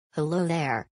Hello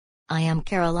there. I am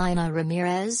Carolina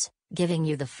Ramirez, giving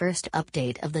you the first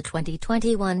update of the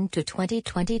 2021 to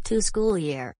 2022 school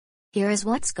year. Here is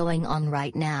what's going on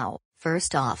right now.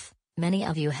 First off, many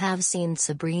of you have seen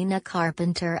Sabrina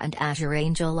Carpenter and Azure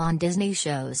Angel on Disney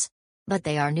shows. But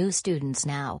they are new students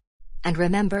now. And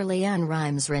remember Leanne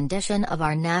Rimes' rendition of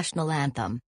our national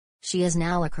anthem. She is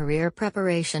now a career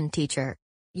preparation teacher.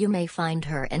 You may find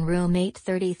her in room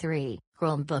 833.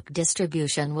 Chromebook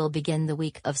distribution will begin the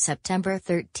week of September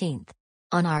 13th.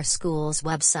 On our school's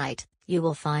website, you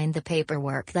will find the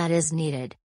paperwork that is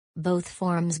needed. Both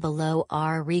forms below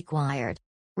are required.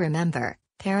 Remember,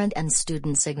 parent and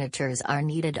student signatures are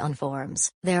needed on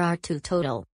forms. There are two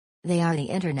total. They are the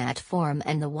Internet form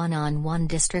and the one-on-one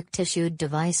district-issued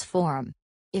device form.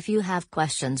 If you have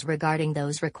questions regarding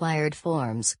those required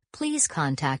forms, please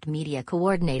contact Media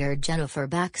Coordinator Jennifer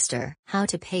Baxter. How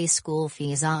to pay school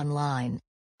fees online.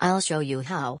 I'll show you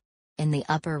how. In the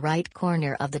upper right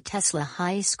corner of the Tesla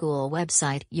High School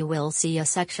website you will see a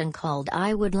section called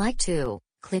I Would Like To.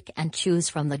 Click and choose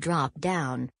from the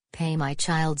drop-down, Pay My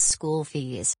Child's School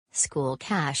Fees. School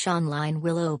Cash Online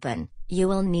will open. You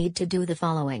will need to do the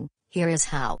following. Here is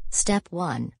how. Step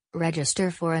 1.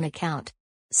 Register for an account.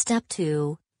 Step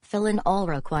 2. Fill in all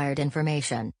required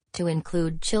information, to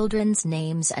include children's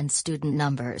names and student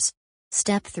numbers.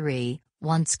 Step 3.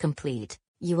 Once complete,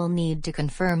 you will need to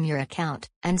confirm your account.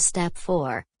 And Step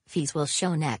 4. Fees will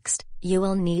show next. You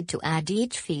will need to add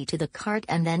each fee to the cart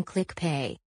and then click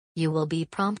Pay. You will be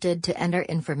prompted to enter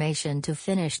information to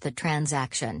finish the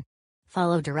transaction.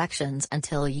 Follow directions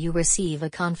until you receive a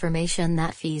confirmation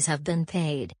that fees have been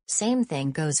paid. Same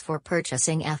thing goes for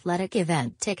purchasing athletic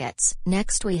event tickets.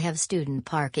 Next we have student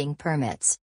parking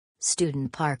permits.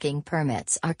 Student parking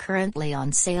permits are currently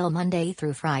on sale Monday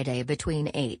through Friday between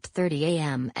 8:30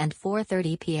 a.m. and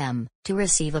 4:30 p.m. To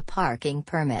receive a parking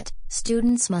permit,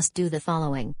 students must do the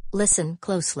following. Listen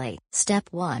closely. Step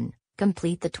 1.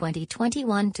 Complete the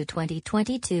 2021 to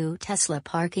 2022 Tesla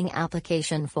parking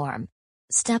application form.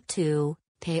 Step 2.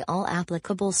 Pay all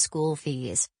applicable school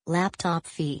fees, laptop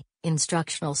fee,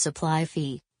 instructional supply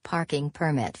fee, parking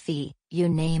permit fee, you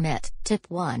name it. Tip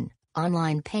 1.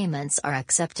 Online payments are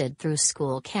accepted through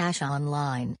School Cash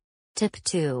Online. Tip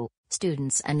 2.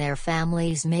 Students and their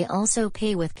families may also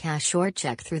pay with cash or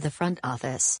check through the front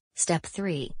office. Step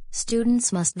 3.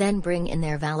 Students must then bring in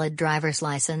their valid driver's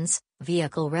license,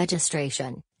 vehicle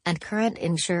registration, and current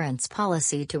insurance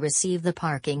policy to receive the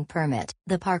parking permit.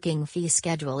 The parking fee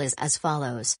schedule is as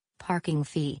follows. Parking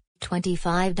fee,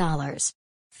 $25.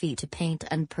 Fee to paint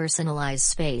and personalize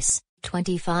space,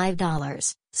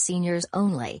 $25. Seniors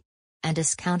only. And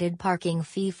discounted parking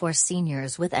fee for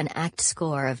seniors with an ACT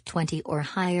score of 20 or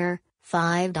higher,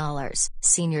 $5.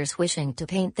 Seniors wishing to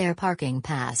paint their parking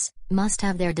pass must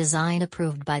have their design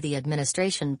approved by the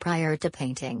administration prior to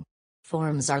painting.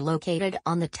 Forms are located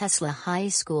on the Tesla High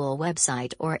School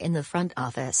website or in the front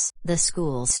office. The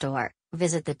school store.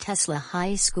 Visit the Tesla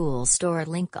High School store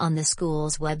link on the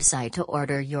school's website to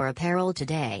order your apparel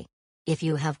today. If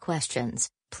you have questions,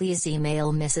 please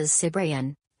email Mrs.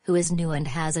 Cibrian, who is new and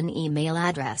has an email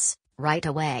address, right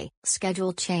away.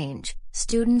 Schedule change.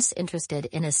 Students interested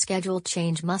in a schedule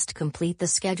change must complete the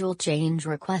schedule change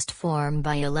request form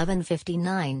by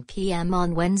 11:59 p.m.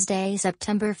 on Wednesday,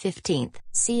 September 15th.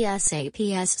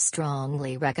 CSAPS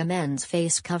strongly recommends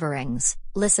face coverings.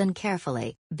 Listen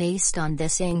carefully. Based on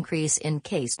this increase in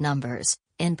case numbers,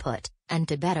 input, and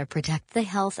to better protect the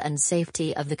health and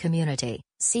safety of the community,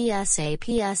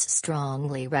 CSAPS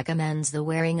strongly recommends the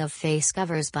wearing of face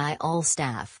covers by all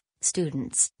staff,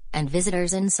 students, and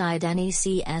visitors inside any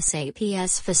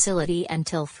CSAPS facility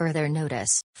until further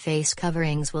notice. Face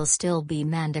coverings will still be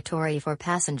mandatory for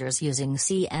passengers using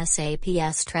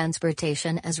CSAPS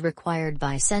transportation as required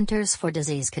by Centers for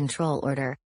Disease Control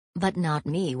order. But not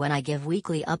me when I give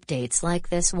weekly updates like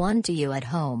this one to you at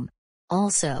home.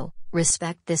 Also,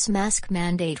 respect this mask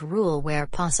mandate rule where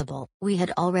possible. We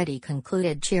had already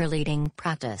concluded cheerleading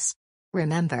practice.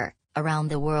 Remember, Around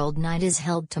the World Night is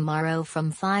held tomorrow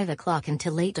from 5 o'clock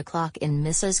until 8 o'clock in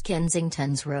Mrs.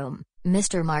 Kensington's room,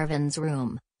 Mr. Marvin's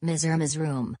room, Ms. Irma's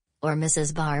room, or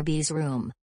Mrs. Barbie's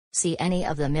room. See any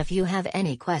of them if you have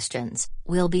any questions.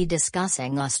 We'll be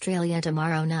discussing Australia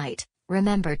tomorrow night.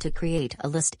 Remember to create a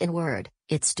list in Word.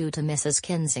 It's due to Mrs.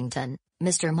 Kensington,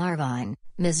 Mr. Marvine,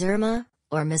 Ms. Irma,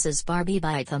 or Mrs. Barbie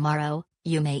by tomorrow.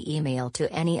 You may email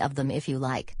to any of them if you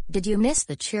like. Did you miss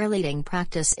the cheerleading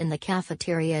practice in the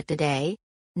cafeteria today?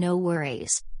 No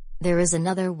worries. There is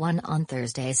another one on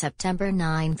Thursday, September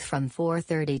 9th from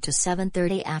 4:30 to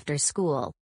 7:30 after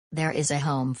school. There is a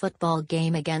home football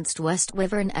game against West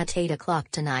Wyvern at 8 o'clock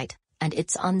tonight, and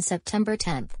it's on September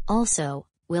 10th. Also,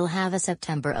 We'll have a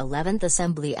September 11th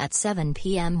assembly at 7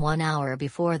 p.m. 1 hour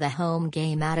before the home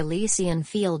game at Elysian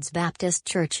Fields Baptist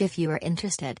Church if you are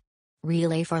interested.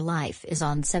 Relay for Life is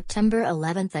on September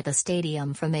 11th at the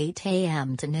stadium from 8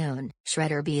 a.m. to noon.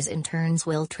 Shredder Bees interns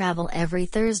will travel every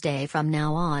Thursday from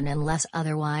now on unless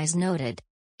otherwise noted.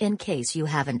 In case you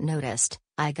haven't noticed,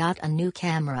 I got a new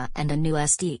camera and a new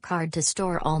SD card to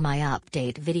store all my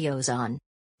update videos on.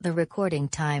 The recording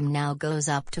time now goes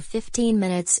up to 15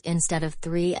 minutes instead of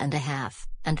 3.5.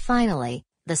 And finally,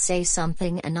 the Say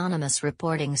Something Anonymous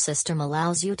reporting system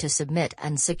allows you to submit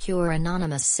and secure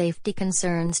anonymous safety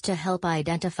concerns to help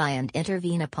identify and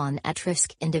intervene upon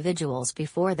at-risk individuals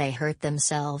before they hurt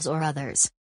themselves or others.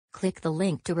 Click the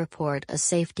link to report a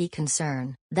safety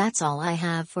concern. That's all I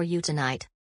have for you tonight.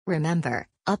 Remember,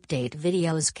 update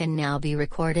videos can now be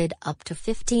recorded up to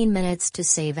 15 minutes to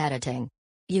save editing.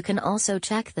 You can also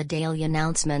check the daily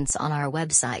announcements on our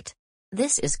website.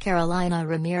 This is Carolina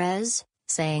Ramirez,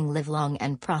 saying live long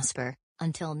and prosper,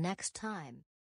 until next time.